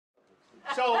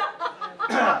So,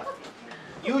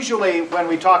 usually when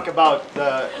we talk about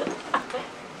the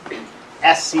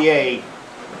SCA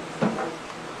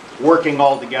working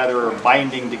all together or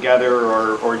binding together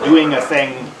or doing a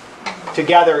thing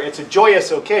together, it's a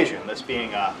joyous occasion, this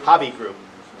being a hobby group.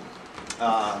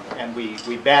 And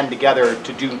we band together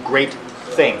to do great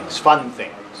things, fun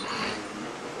things.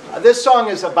 This song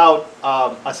is about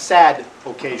a sad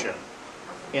occasion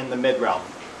in the Midrealm.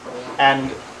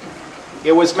 And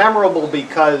it was memorable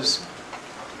because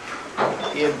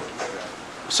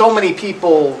so many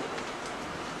people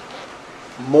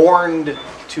mourned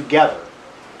together.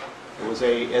 It was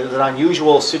an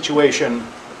unusual situation,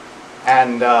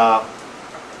 and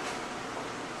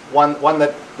one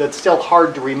that's still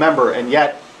hard to remember, and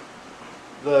yet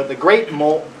the great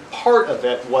part of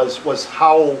it was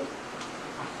how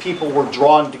people were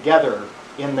drawn together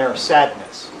in their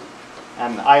sadness.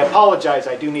 And I apologize,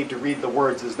 I do need to read the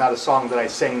words. It's not a song that I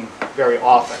sing very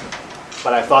often,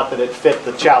 but I thought that it fit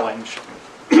the challenge,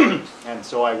 and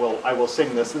so I will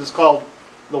sing this. This is called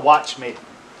The Watch Maiden.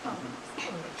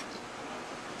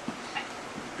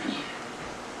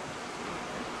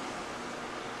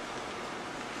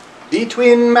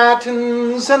 Between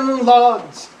matins and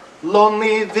lauds,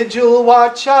 lonely vigil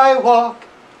watch I walk,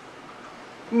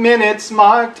 minutes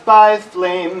marked by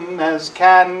flame as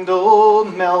candle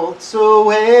melts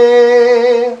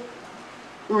away.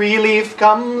 Relief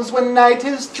comes when night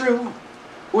is through,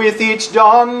 with each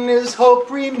dawn is hope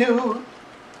renewed.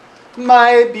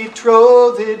 My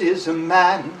betrothed is a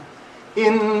man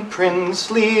in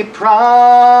princely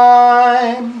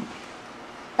prime.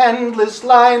 Endless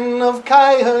line of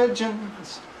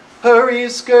chirurgeons,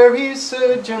 hurry-scurry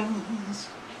surgeons,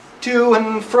 to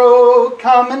and fro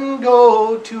come and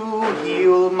go to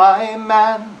heal my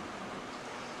man,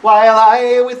 while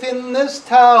I within this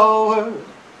tower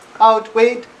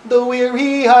outwait the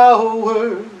weary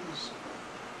hours.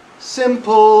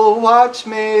 Simple watch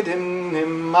maiden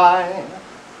am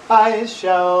I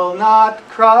shall not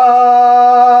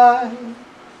cry.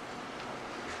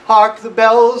 Hark the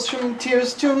bells from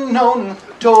tears to known,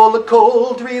 toll a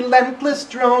cold relentless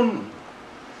drone.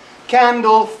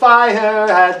 Candle fire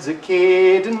adds a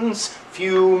cadence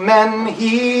few men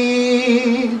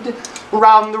heed.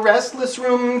 Round the restless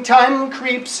room time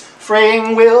creeps,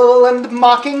 fraying will and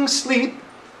mocking sleep.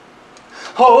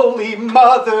 Holy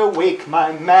Mother, wake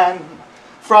my man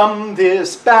from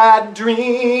this bad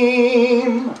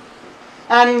dream.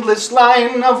 Endless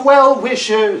line of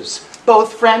well-wishers,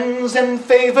 both friends and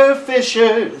favor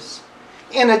fishers,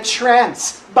 in a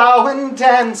trance bow and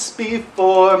dance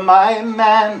before my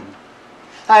man.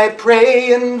 I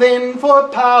pray in vain for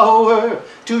power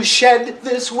to shed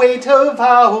this weight of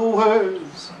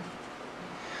hours.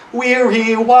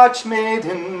 Weary watch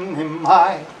maiden am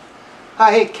I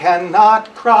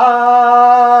cannot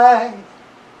cry.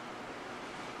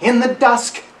 In the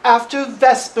dusk after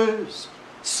vespers,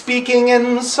 speaking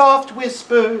in soft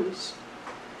whispers,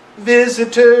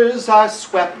 visitors are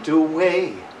swept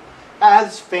away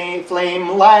as flame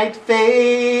light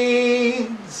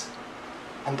fades.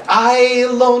 And I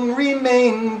alone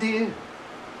remain, dear,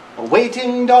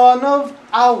 awaiting dawn of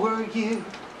our year.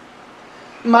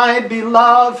 My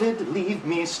beloved, leave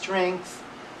me strength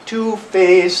to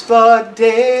face the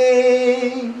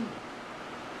day.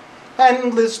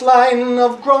 Endless line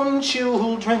of grown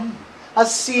children, a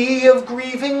sea of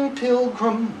grieving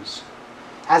pilgrims,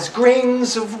 as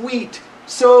grains of wheat,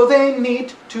 so they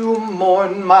meet to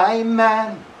mourn my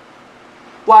man,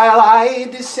 while I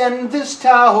descend this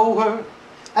tower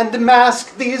and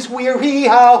mask these weary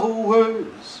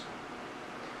hours.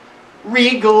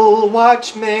 Regal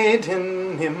watch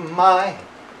maiden am I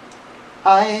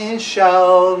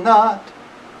shall not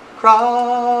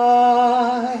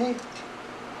cry.